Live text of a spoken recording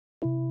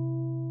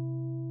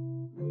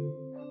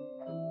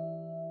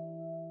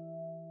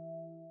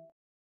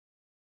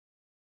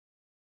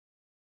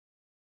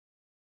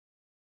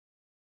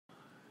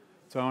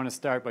So I want to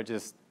start by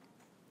just,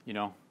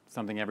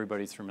 something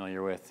everybody's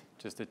familiar with,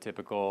 just a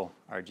typical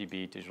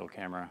RGB digital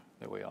camera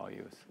that we all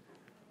use.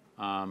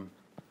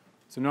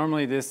 So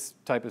normally this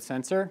type of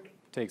sensor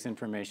takes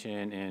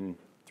information in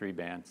 3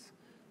 bands,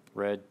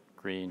 red,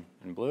 green,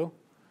 and blue,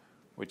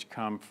 which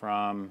come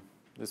from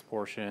this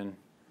portion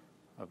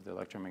of the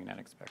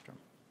electromagnetic spectrum.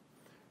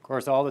 Of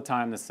course, all the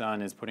time the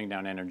sun is putting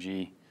down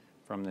energy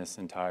from this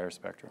entire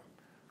spectrum.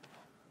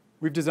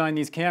 We've designed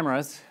these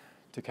cameras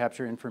to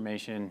capture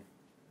information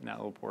in that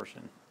little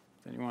portion.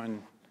 Does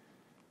anyone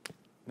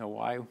know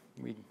why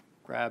we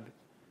grab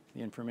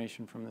the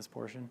information from this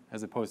portion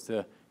as opposed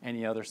to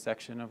any other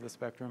section of the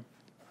spectrum?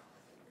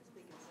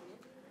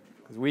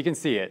 Because we can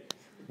see it.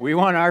 We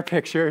want our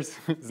pictures,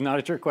 it's not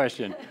a trick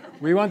question,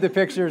 we want the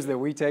pictures that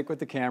we take with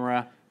the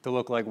camera to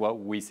look like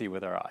what we see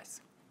with our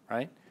eyes,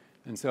 right?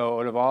 And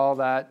so out of all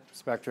that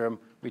spectrum,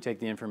 we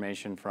take the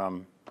information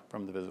from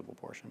the visible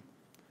portion.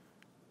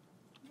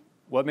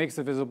 What makes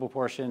the visible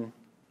portion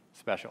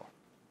special?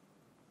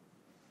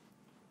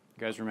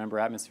 You guys remember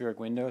atmospheric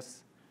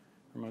windows,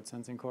 remote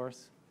sensing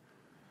course?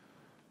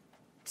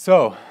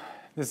 So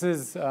this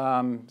is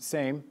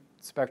same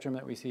spectrum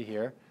that we see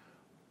here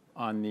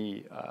on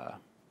the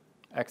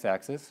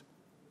x-axis,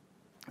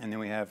 and then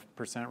we have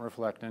percent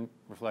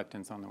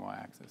reflectance on the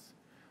y-axis.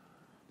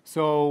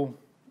 So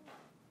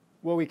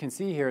what we can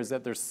see here is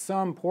that there's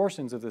some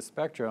portions of the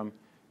spectrum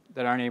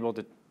that aren't able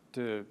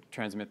to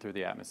transmit through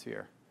the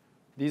atmosphere.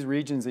 These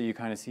regions that you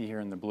kind of see here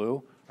in the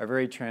blue are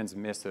very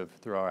transmissive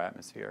through our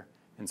atmosphere.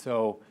 And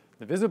so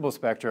the visible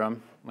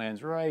spectrum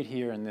lands right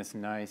here in this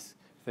nice,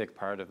 thick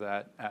part of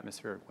that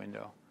atmospheric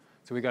window.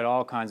 So we got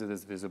all kinds of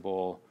this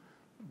visible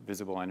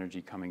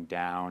energy coming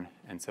down.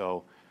 And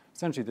so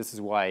essentially this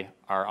is why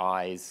our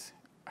eyes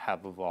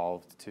have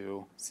evolved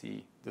to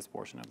see this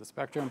portion of the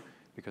spectrum,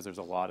 because there's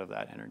a lot of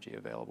that energy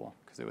available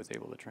because it was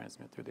able to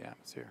transmit through the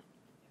atmosphere.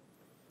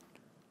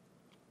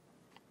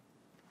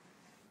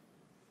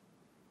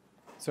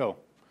 So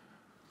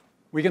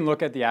we can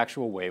look at the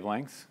actual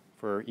wavelengths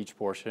for each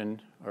portion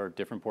or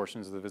different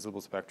portions of the visible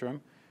spectrum.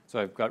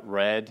 So I've got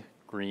red,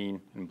 green,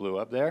 and blue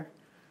up there.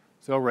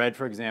 So red,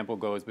 for example,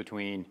 goes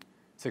between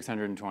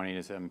 620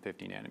 to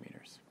 750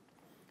 nanometers.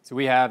 So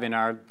we have in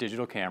our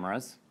digital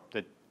cameras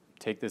that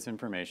take this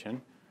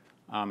information,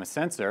 a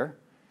sensor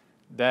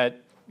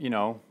that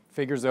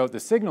figures out the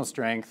signal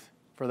strength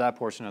for that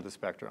portion of the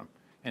spectrum.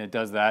 And it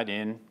does that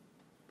in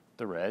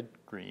the red,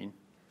 green,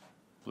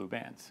 blue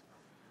bands.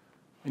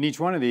 In each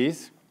one of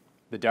these,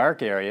 the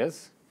dark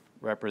areas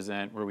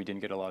represent where we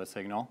didn't get a lot of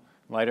signal.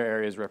 Lighter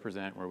areas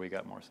represent where we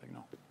got more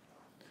signal.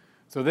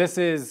 So this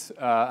is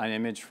an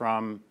image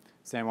from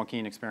San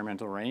Joaquin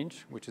Experimental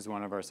Range, which is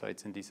one of our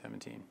sites in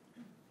D17.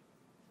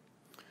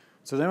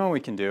 So then what we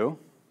can do,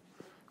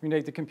 we can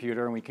take the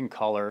computer and we can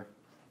color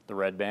the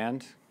red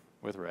band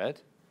with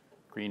red,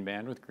 green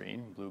band with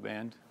green, blue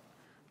band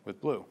with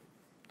blue.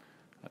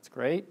 That's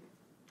great.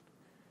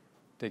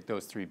 Take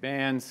those 3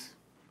 bands.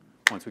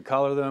 Once we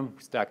color them,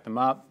 we stack them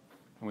up,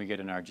 and we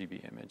get an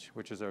RGB image,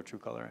 which is our true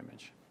color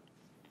image,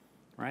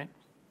 right?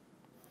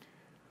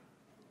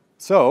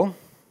 So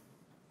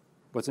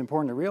what's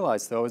important to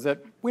realize, though, is that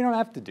we don't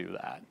have to do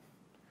that.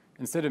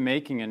 Instead of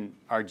making an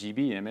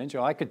RGB image,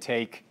 I could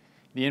take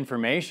the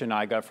information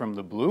I got from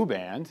the blue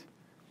band,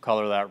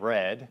 color that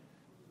red,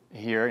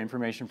 here,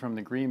 information from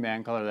the green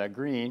band, color that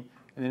green,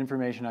 and then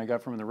information I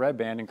got from the red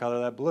band and color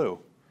that blue.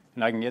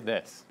 And I can get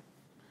this.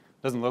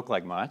 Doesn't look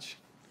like much,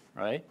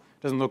 right?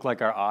 Doesn't look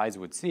like our eyes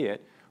would see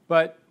it.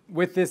 But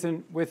with this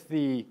and with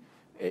the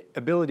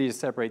ability to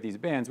separate these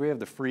bands, we have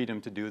the freedom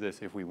to do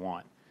this if we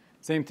want.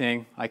 Same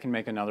thing, I can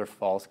make another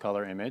false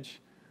color image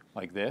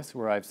like this,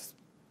 where I've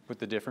put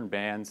the different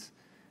bands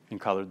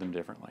and colored them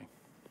differently.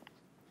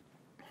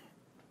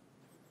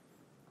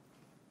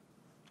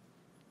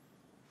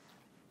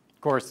 Of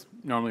course,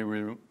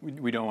 normally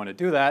we don't want to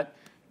do that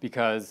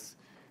because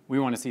we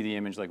want to see the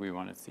image like we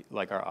want to see,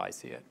 like our eyes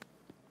see it.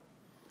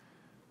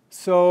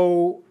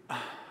 So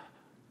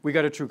we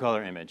got a true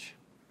color image.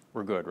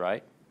 We're good,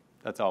 right?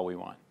 That's all we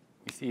want.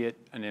 We see it,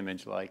 an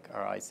image like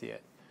our eyes see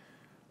it.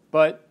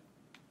 But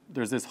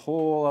there's this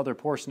whole other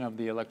portion of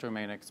the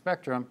electromagnetic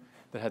spectrum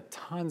that had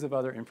tons of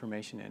other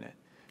information in it.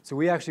 So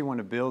we actually want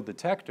to build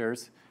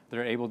detectors that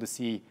are able to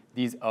see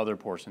these other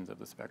portions of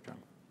the spectrum.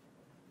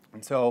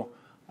 And so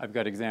I've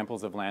got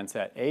examples of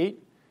Landsat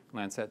 8,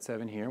 Landsat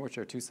 7 here, which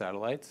are 2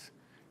 satellites.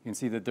 You can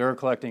see that they're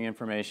collecting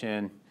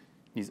information,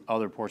 these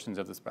other portions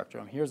of the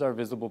spectrum. Here's our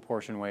visible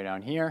portion way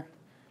down here.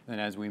 And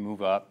as we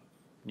move up,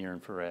 near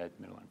infrared,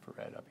 middle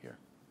infrared up here.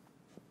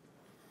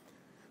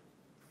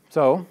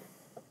 So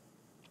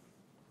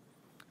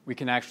we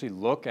can actually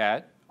look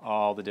at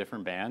all the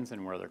different bands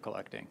and where they're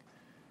collecting.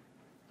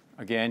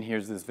 Again,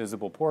 here's this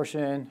visible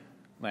portion,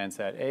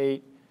 Landsat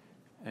 8,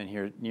 and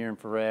here near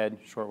infrared,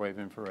 shortwave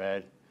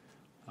infrared.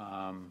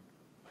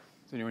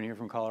 Is anyone here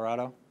from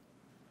Colorado?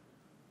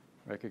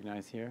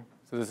 Recognize here?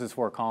 So this is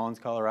Fort Collins,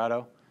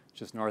 Colorado,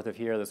 just north of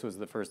here. This was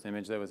the first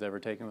image that was ever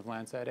taken with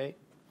Landsat 8.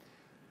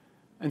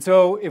 And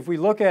so if we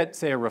look at,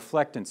 say, a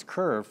reflectance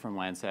curve from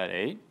Landsat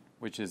 8,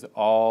 which is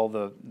all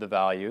the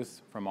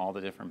values from all the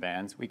different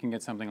bands, we can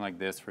get something like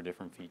this for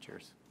different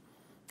features.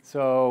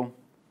 So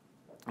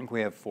I think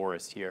we have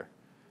forest here.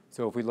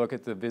 So if we look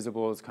at the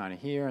visible, it's kind of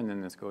here, and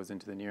then this goes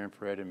into the near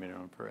infrared and mid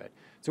infrared.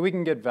 So we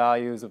can get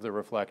values of the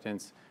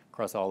reflectance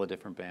across all the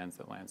different bands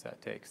that Landsat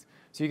takes.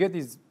 So you get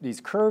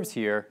these curves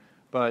here,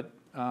 but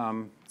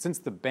since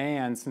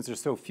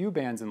there's so few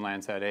bands in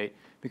Landsat 8,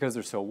 because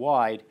they're so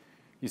wide,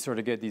 you sort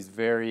of get these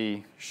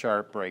very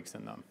sharp breaks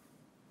in them.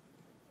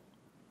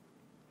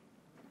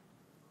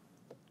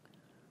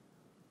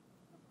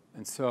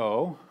 And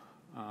so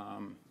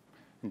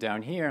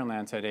down here in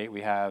Landsat 8,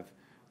 we have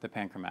the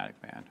panchromatic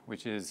band,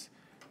 which is,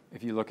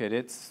 if you look at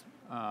its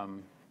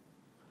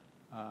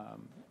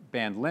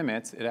band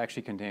limits, it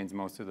actually contains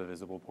most of the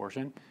visible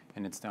portion,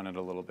 and it's done at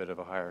a little bit of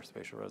a higher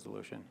spatial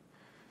resolution.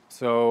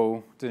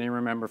 So did anyone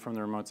remember from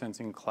the remote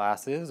sensing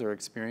classes or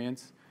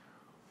experience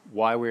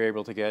why we were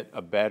able to get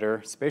a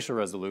better spatial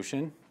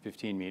resolution,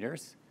 15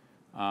 meters,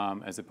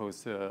 as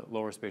opposed to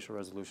lower spatial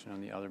resolution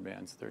on the other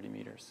bands, 30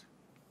 meters?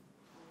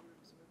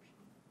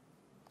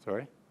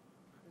 Sorry?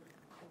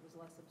 There was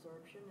less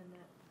absorption in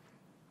that?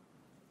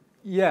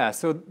 Yeah,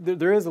 so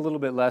there is a little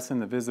bit less in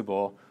the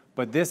visible,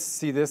 but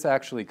this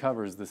actually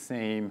covers the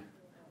same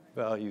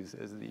values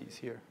as these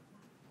here.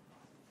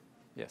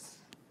 Yes?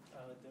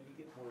 Don't you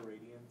get more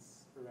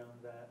radiance around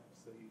that,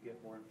 so you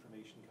get more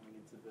information coming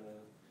into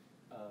the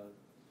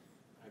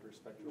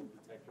hyperspectral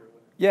detector?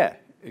 Yeah,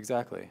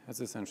 exactly.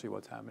 That's essentially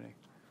what's happening.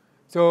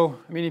 So,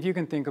 I mean, if you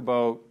can think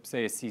about,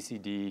 say, a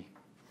CCD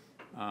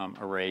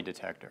array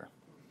detector,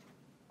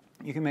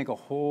 you can make a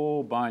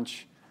whole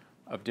bunch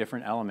of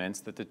different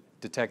elements that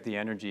detect the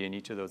energy in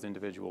each of those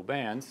individual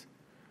bands.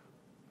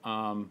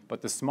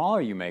 But the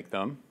smaller you make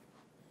them,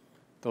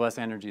 the less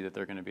energy that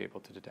they're going to be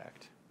able to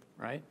detect,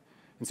 right?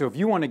 And so if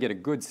you want to get a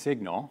good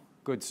signal,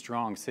 good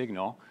strong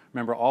signal,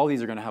 remember all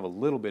these are going to have a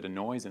little bit of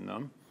noise in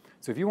them.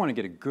 So if you want to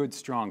get a good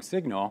strong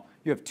signal,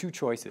 you have two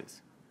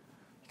choices.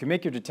 You can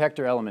make your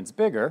detector elements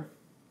bigger,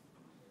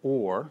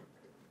 or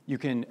you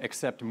can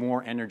accept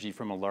more energy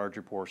from a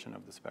larger portion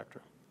of the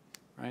spectrum,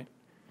 right?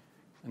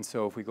 And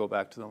so if we go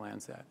back to the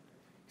Landsat,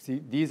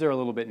 see, these are a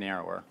little bit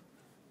narrower.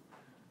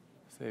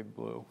 Say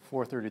blue,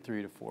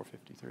 433 to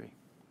 453.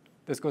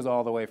 This goes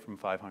all the way from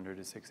 500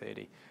 to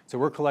 680. So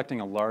we're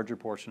collecting a larger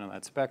portion of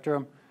that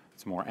spectrum.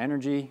 It's more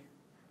energy,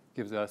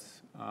 gives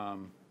us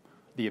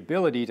the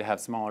ability to have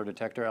smaller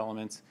detector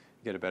elements,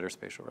 get a better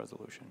spatial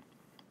resolution.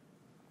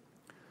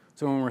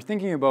 So when we're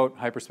thinking about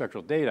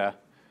hyperspectral data,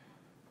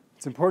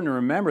 it's important to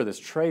remember this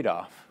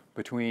trade-off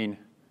between,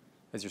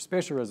 as your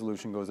spatial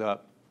resolution goes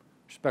up,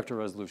 your spectral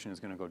resolution is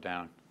going to go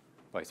down,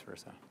 vice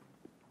versa.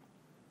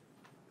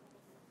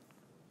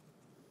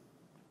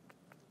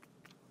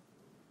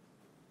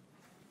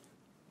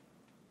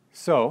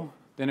 So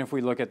then if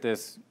we look at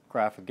this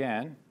graph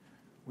again,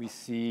 we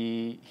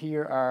see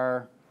here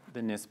are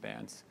the NIS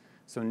bands.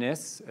 So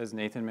NIS, as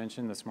Nathan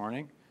mentioned this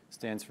morning,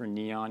 stands for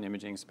Neon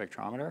Imaging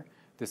Spectrometer.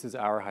 This is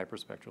our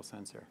hyperspectral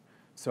sensor.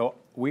 So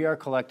we are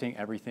collecting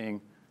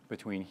everything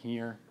between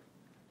here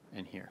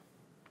and here.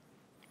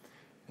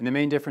 And the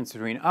main difference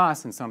between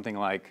us and something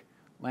like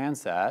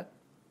Landsat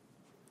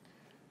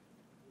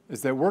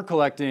is that we're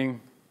collecting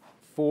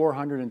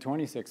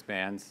 426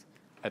 bands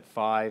at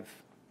 5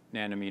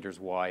 nanometers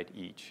wide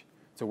each.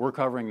 So we're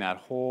covering that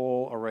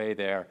whole array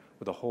there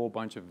with a whole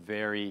bunch of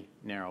very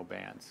narrow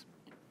bands.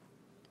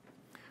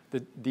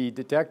 The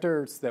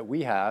detectors that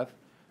we have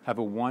a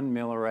 1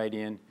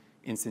 milliradian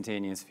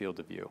instantaneous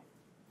field of view.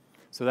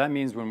 So that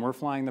means when we're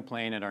flying the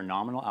plane at our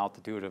nominal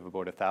altitude of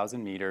about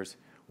 1,000 meters,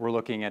 we're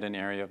looking at an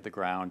area of the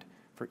ground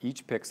for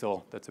each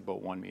pixel that's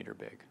about 1 meter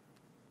big.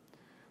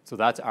 So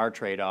that's our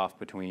trade-off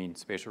between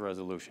spatial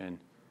resolution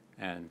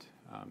and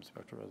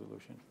spectral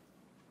resolution.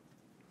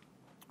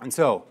 And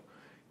so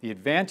the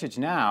advantage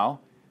now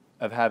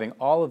of having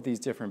all of these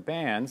different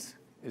bands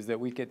is that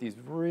we get these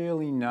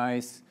really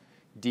nice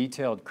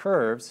detailed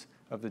curves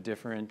of the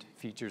different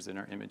features in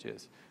our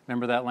images.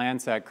 Remember that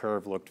Landsat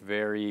curve looked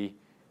very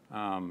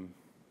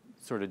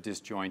sort of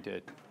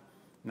disjointed,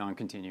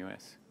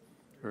 non-continuous.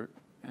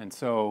 And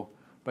so,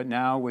 but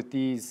now with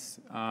these,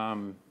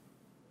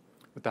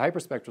 with the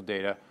hyperspectral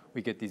data,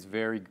 we get these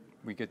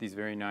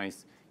very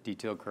nice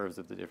detailed curves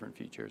of the different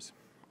features.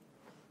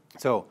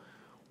 So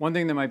one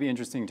thing that might be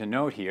interesting to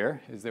note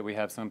here is that we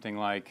have something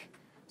like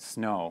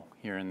snow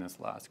here in this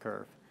last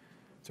curve.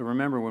 So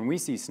remember, when we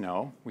see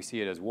snow, we see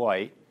it as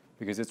white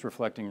because it's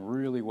reflecting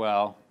really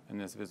well in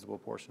this visible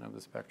portion of the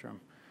spectrum.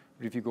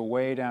 But if you go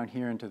way down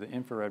here into the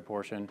infrared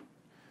portion,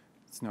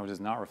 snow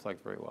does not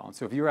reflect very well. And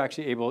so if you were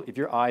actually able, if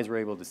your eyes were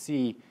able to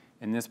see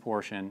in this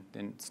portion,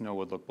 then snow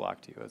would look black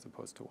to you as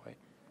opposed to white.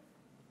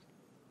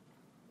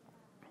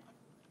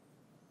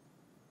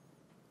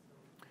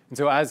 And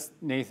so as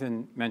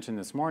Nathan mentioned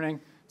this morning,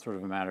 sort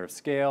of a matter of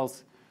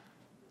scales,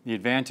 the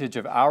advantage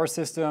of our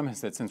system is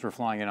that since we're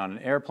flying it on an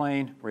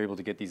airplane, we're able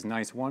to get these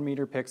nice 1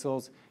 meter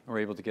pixels, and we're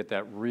able to get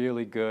that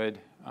really good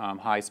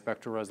high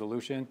spectral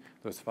resolution,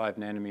 those 5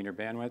 nanometer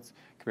bandwidths,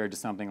 compared to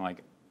something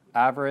like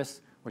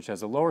Avarice, which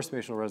has a lower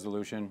spatial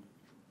resolution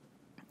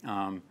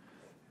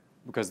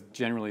because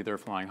generally they're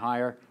flying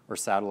higher, or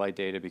satellite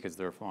data because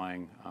they're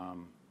flying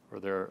or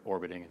they're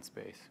orbiting in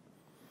space.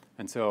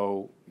 And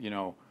so,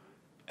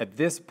 at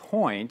this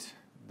point,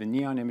 the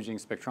neon imaging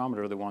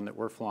spectrometer, the one that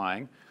we're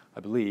flying, I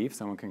believe,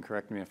 someone can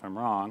correct me if I'm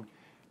wrong,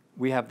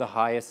 we have the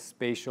highest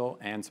spatial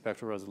and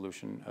spectral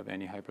resolution of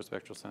any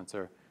hyperspectral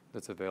sensor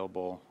that's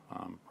available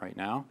right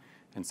now.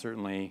 And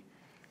certainly,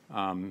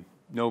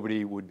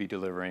 nobody would be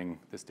delivering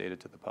this data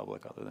to the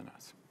public other than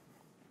us.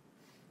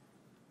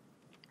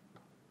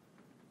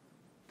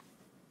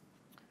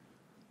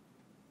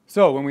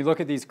 So when we look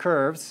at these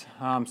curves,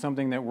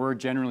 something that we're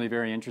generally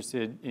very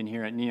interested in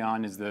here at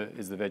NEON is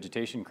the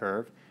vegetation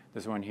curve.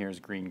 This one here is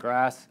green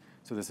grass.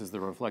 So this is the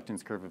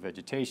reflectance curve of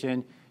vegetation.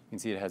 You can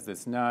see it has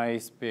this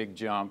nice big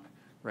jump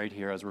right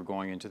here as we're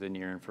going into the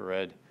near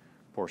infrared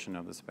portion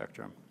of the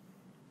spectrum.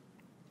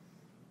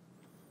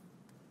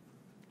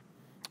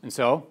 And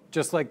so,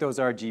 just like those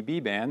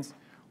RGB bands,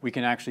 we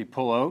can actually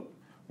pull out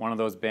one of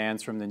those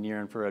bands from the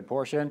near infrared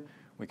portion.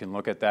 We can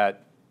look at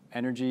that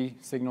energy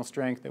signal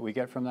strength that we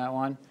get from that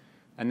one,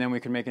 and then we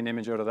can make an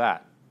image out of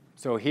that.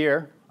 So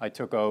here, I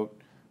took out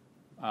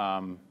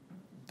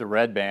the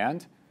red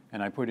band,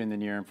 and I put in the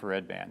near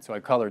infrared band. So I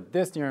colored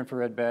this near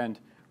infrared band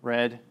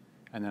red,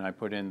 and then I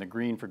put in the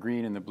green for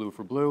green and the blue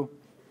for blue,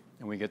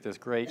 and we get this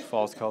great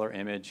false color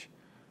image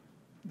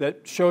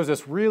that shows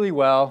us really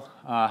well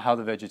how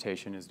the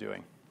vegetation is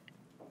doing.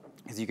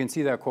 As you can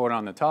see that quote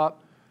on the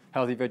top,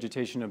 healthy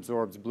vegetation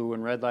absorbs blue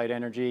and red light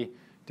energy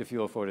to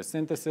fuel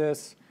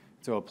photosynthesis.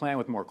 So a plant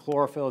with more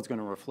chlorophyll is going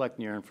to reflect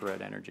near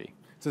infrared energy.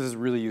 So this is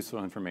really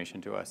useful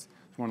information to us.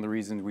 It's one of the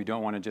reasons we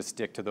don't want to just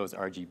stick to those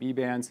RGB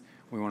bands.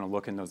 We want to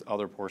look in those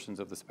other portions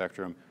of the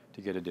spectrum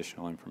to get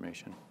additional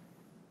information.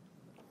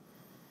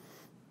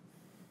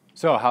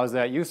 So how is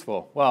that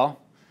useful?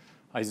 Well,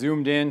 I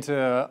zoomed into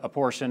a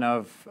portion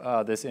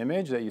of this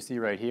image that you see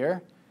right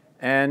here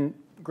and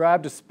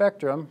grabbed a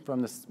spectrum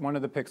from one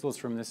of the pixels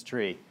from this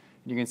tree.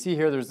 You can see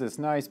here there's this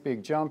nice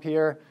big jump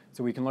here.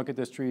 So we can look at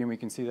this tree and we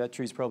can see that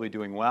tree's probably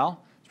doing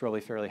well. It's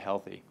probably fairly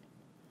healthy.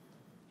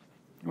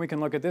 And we can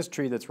look at this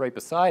tree that's right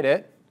beside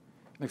it.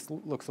 It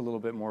looks a little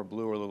bit more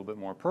blue or a little bit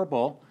more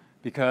purple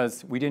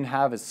because we didn't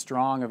have as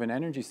strong of an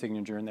energy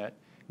signature in that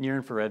near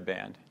infrared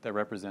band that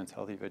represents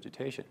healthy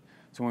vegetation.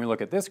 So when we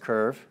look at this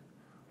curve,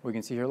 we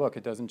can see here, look,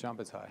 it doesn't jump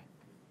as high.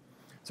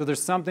 So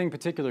there's something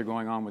particular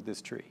going on with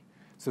this tree.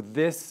 So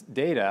this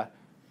data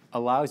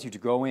allows you to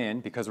go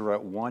in, because we're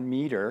at 1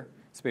 meter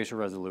spatial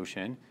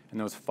resolution and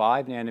those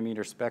 5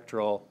 nanometer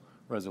spectral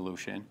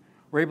resolution,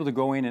 we're able to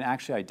go in and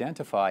actually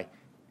identify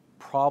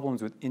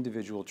problems with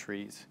individual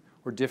trees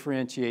or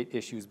differentiate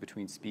issues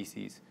between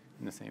species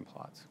in the same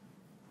plots.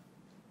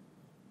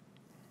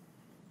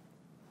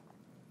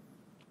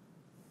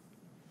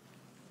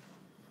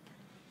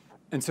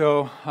 And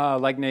so,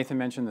 like Nathan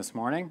mentioned this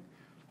morning,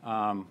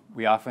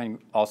 we often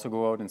also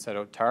go out and set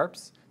out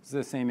tarps. This is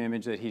the same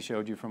image that he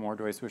showed you from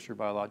Ordway-Swisher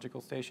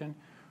Biological Station,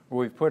 where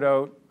we've put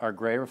out our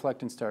gray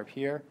reflectance tarp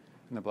here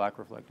and the black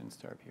reflectance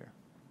tarp here.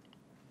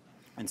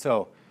 And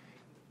so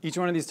each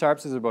one of these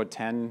tarps is about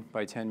 10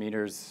 by 10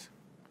 meters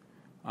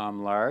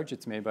large.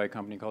 It's made by a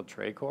company called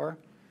Traycor,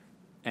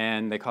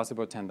 and they cost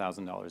about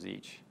 $10,000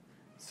 each.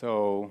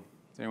 So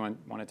does anyone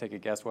want to take a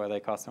guess why they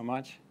cost so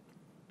much?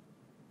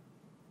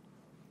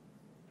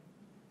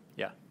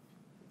 Yeah.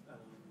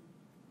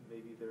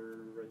 Maybe they're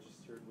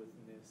registered with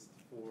NIST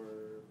for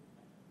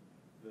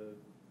the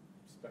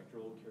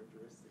spectral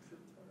characteristics of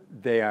the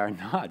target. They are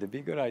not. It'd be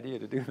a good idea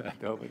to do that,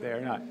 though, but they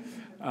are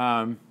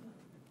not.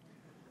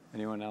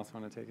 Anyone else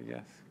want to take a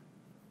guess?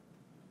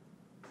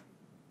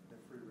 They're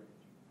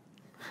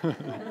free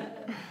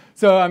range.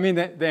 So, I mean,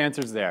 the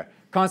answer's there.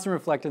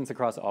 Constant reflectance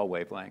across all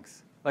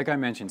wavelengths. Like I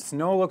mentioned,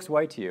 snow looks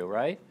white to you,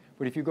 right?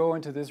 But if you go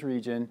into this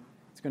region,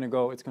 it's going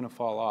to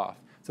fall off.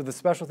 So the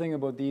special thing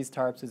about these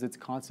tarps is it's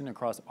constant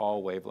across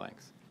all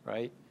wavelengths,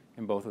 right,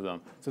 in both of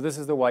them. So this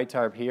is the white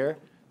tarp here.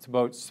 It's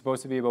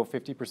supposed to be about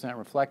 50%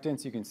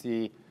 reflectance. You can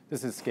see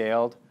this is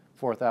scaled,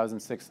 4,000,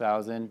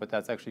 6,000, but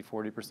that's actually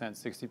 40%,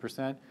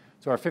 60%.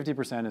 So our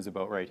 50% is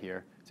about right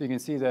here. So you can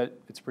see that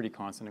it's pretty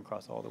constant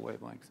across all the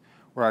wavelengths.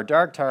 Where our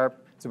dark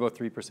tarp, it's about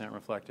 3%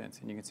 reflectance,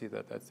 and you can see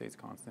that that stays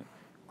constant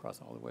across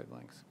all the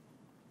wavelengths.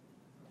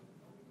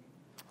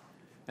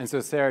 And so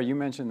Sarah, you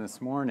mentioned this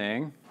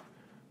morning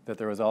that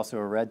there was also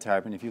a red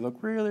tarp, and if you look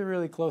really,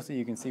 really closely,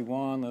 you can see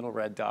one little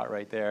red dot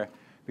right there,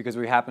 because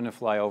we happened to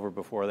fly over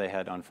before they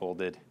had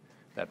unfolded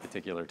that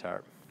particular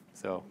tarp.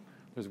 So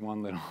there's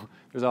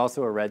there's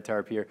also a red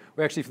tarp here.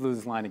 We actually flew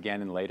this line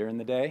again later in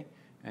the day,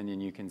 and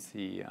then you can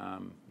see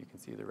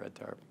the red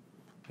tarp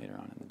later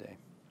on in the day.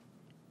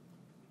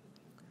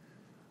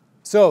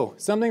 So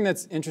something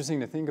that's interesting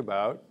to think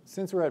about,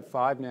 since we're at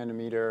 5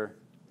 nanometer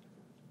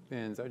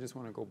bins, I just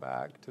want to go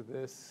back to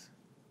this,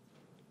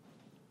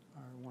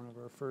 one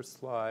of our first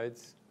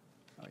slides.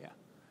 Oh yeah.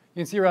 You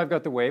can see where I've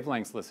got the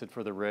wavelengths listed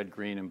for the red,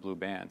 green, and blue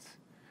bands.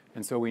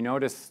 And so we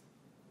notice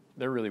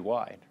they're really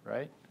wide,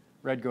 right?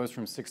 Red goes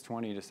from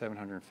 620 to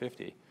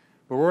 750.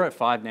 But we're at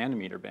 5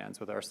 nanometer bands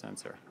with our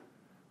sensor.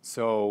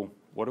 So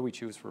what do we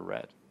choose for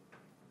red?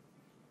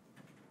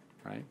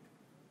 right?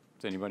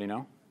 Does anybody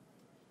know?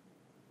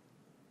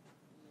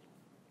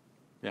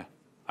 Yeah,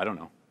 I don't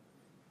know.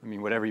 I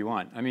mean, whatever you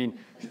want. I mean,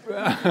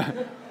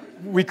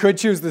 we could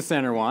choose the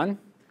center one.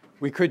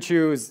 We could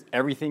choose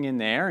everything in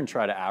there and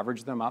try to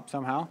average them up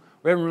somehow.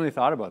 We haven't really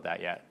thought about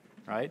that yet,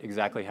 right?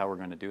 Exactly how we're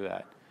going to do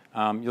that.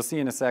 You'll see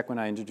in a sec when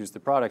I introduce the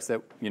products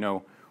that,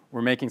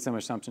 we're making some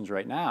assumptions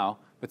right now,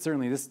 but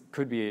certainly this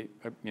could be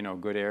a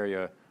good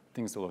area,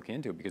 things to look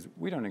into, because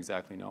we don't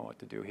exactly know what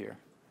to do here.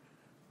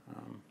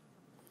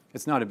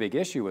 It's not a big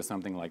issue with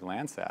something like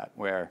Landsat,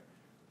 where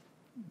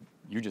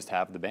you just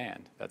have the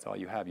band. That's all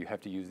you have. You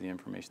have to use the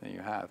information that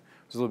you have.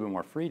 There's a little bit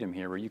more freedom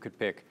here, where you could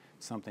pick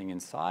something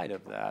inside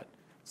of that,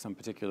 some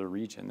particular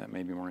region that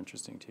may be more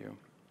interesting to you.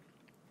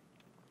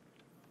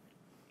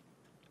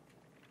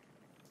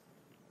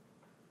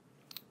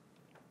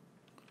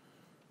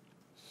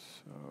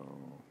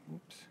 So,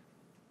 oops.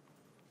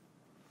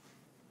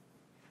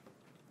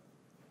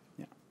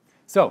 Yeah.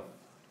 So,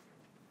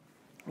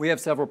 we have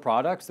several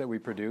products that we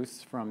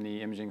produce from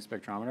the imaging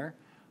spectrometer.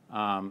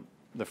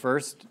 The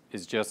first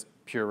is just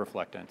pure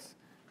reflectance.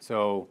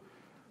 So,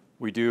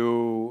 we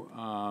do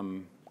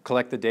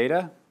collect the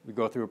data. We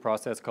go through a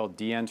process called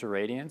de-enter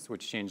radiance,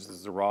 which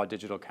changes the raw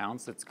digital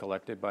counts that's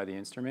collected by the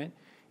instrument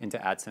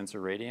into at-sensor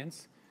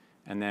radiance.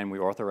 And then we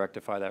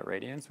orthorectify that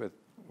radiance,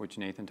 which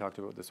Nathan talked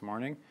about this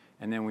morning.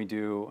 And then we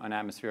do an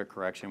atmospheric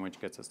correction,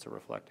 which gets us to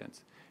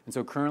reflectance. And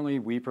so currently,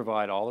 we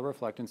provide all the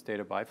reflectance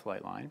data by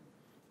flight line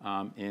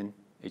in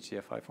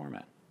HDF5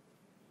 format.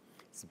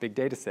 It's a big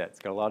data set. It's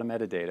got a lot of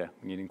metadata.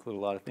 We need to include a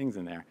lot of things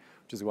in there,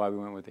 which is why we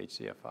went with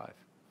HDF5.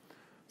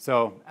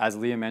 So as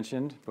Leah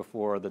mentioned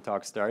before the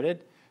talk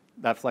started,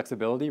 that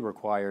flexibility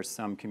requires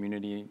some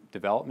community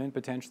development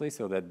potentially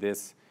so that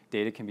this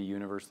data can be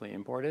universally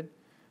imported.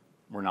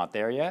 We're not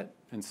there yet,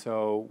 and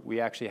so we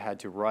actually had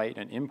to write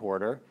an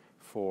importer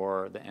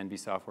for the NB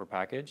software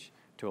package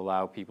to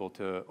allow people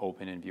to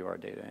open and view our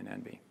data in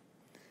NB.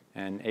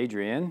 And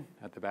Adrian,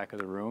 at the back of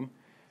the room,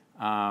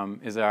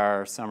 is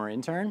our summer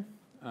intern,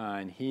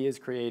 and he is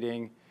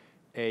creating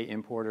a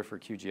importer for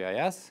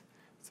QGIS.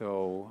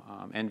 So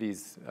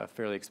NV's a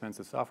fairly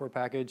expensive software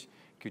package.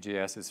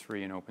 QGIS is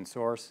free and open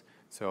source.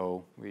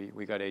 So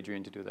we got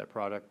Adrian to do that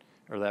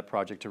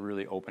project to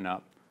really open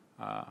up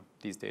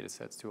these data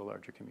sets to a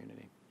larger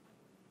community.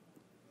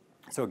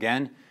 So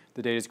again,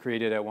 the data is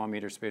created at 1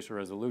 meter spatial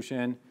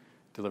resolution,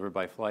 delivered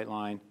by flight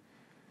line.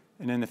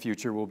 And in the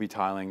future, we'll be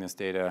tiling this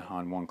data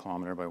on 1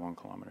 kilometer by 1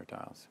 kilometer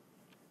tiles.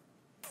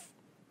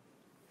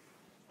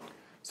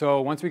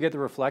 So once we get the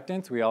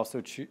reflectance,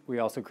 we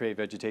also create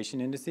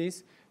vegetation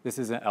indices. This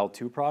is an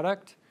L2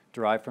 product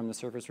derived from the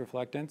surface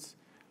reflectance.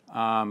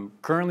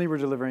 Currently, we're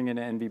delivering in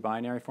an NV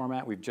binary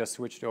format. We've just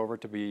switched over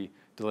to be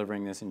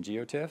delivering this in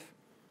GeoTIFF.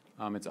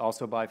 It's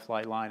also by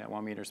flight line at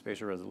 1 meter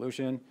spatial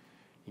resolution.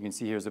 You can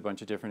see here's a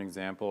bunch of different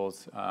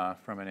examples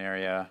from an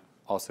area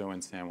also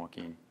in San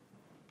Joaquin.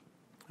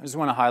 I just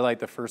want to highlight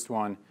the first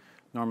one,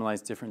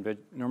 Normalized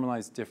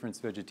Difference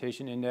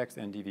Vegetation Index,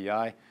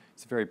 NDVI.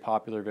 It's a very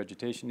popular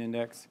vegetation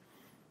index.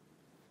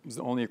 This is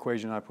the only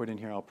equation I put in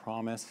here, I'll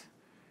promise.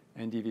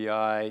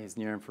 NDVI is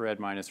near infrared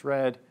minus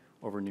red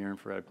over near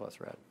infrared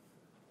plus red.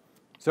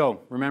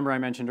 So remember I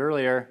mentioned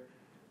earlier,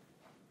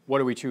 what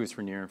do we choose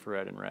for near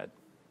infrared and red?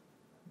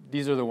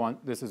 These are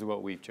this is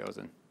what we've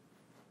chosen.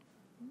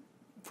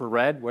 For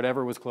red,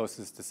 whatever was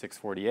closest to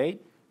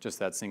 648, just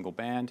that single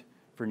band.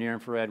 For near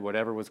infrared,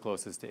 whatever was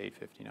closest to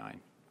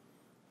 859.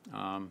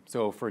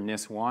 So for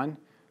NIS1,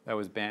 that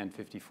was band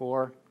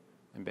 54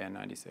 and band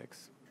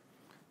 96.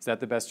 Is that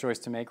the best choice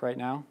to make right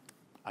now?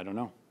 I don't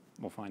know.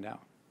 We'll find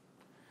out.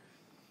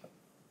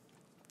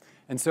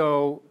 And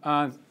so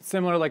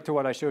similar like to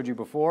what I showed you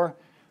before,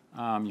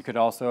 you could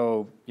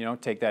also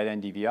take that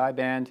NDVI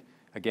band.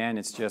 Again,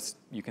 it's just,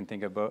 you can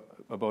think about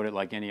it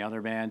like any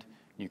other band.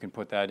 You can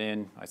put that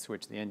in. I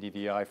switched the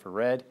NDVI for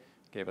red.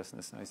 Gave us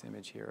this nice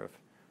image here of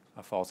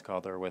a false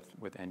color with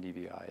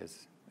NDVI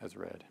as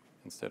red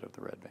instead of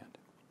the red band.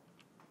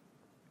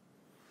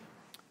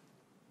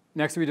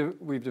 Next,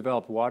 we've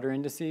developed water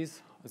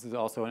indices. This is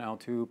also an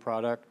L2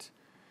 product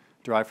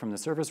derived from the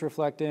surface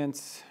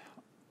reflectance.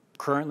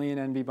 Currently in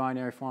NB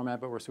binary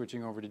format, but we're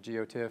switching over to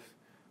GeoTIFF.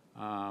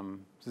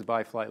 This is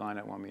by flight line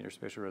at 1 meter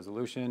spatial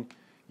resolution.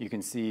 You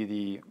can see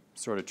the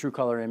sort of true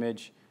color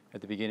image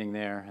at the beginning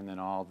there, and then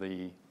all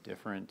the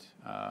different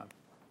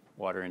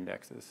water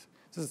indexes.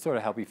 This is sort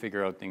of help you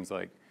figure out things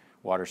like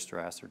water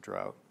stress or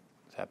drought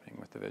that's happening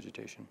with the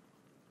vegetation.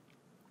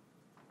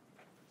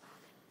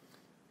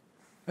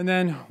 And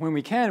then when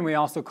we can, we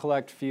also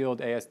collect field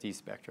ASD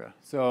spectra.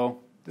 So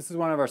this is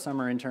one of our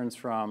summer interns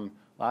from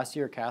last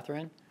year,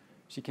 Catherine.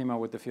 She came out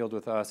with the field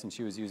with us, and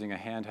she was using a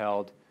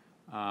handheld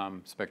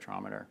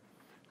spectrometer.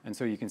 And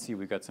so you can see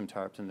we've got some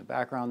tarps in the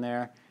background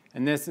there.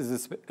 And this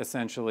is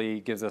essentially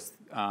gives us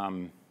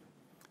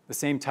the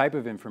same type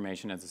of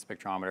information as a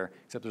spectrometer,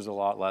 except there's a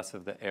lot less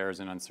of the errors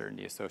and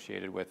uncertainty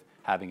associated with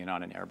having it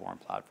on an airborne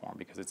platform.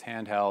 Because it's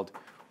handheld,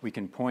 we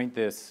can point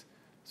this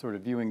sort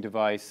of viewing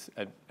device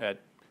at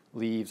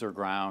leaves or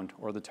ground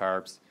or the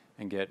tarps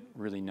and get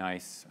really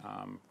nice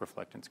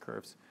reflectance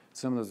curves.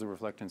 Some of those are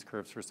reflectance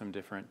curves for some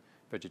different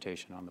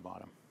vegetation on the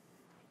bottom.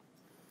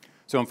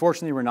 So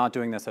unfortunately, we're not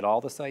doing this at all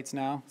the sites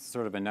now. It's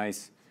sort of a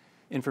nice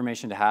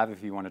information to have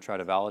if you want to try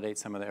to validate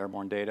some of the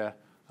airborne data.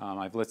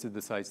 I've listed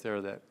the sites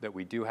there that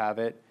we do have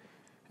it.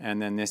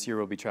 And then this year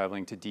we'll be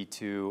traveling to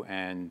D2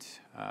 and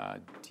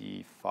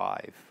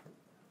D5.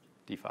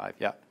 D5,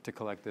 yeah, to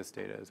collect this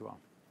data as well.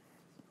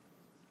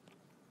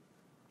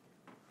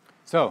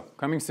 So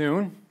coming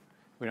soon,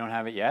 we don't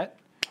have it yet.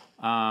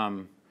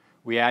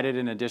 We added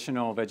an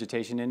additional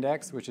vegetation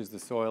index, which is the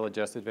Soil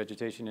Adjusted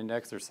Vegetation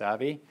Index, or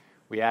SAVI.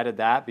 We added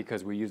that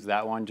because we used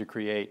that one to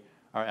create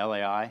our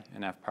LAI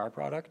and FPAR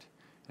product.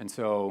 And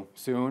so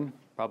soon,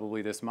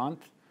 probably this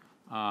month,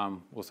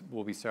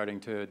 we'll be starting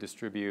to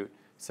distribute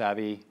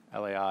SAVI,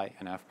 LAI,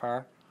 and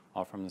FPAR,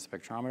 all from the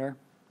spectrometer.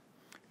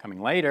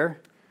 Coming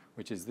later,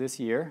 which is this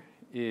year,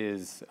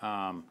 is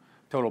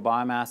total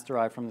biomass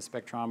derived from the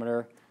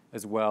spectrometer,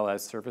 as well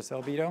as surface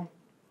albedo.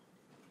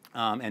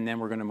 And then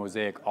we're going to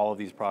mosaic all of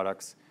these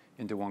products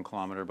into 1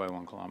 kilometer by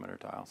 1 kilometer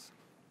tiles.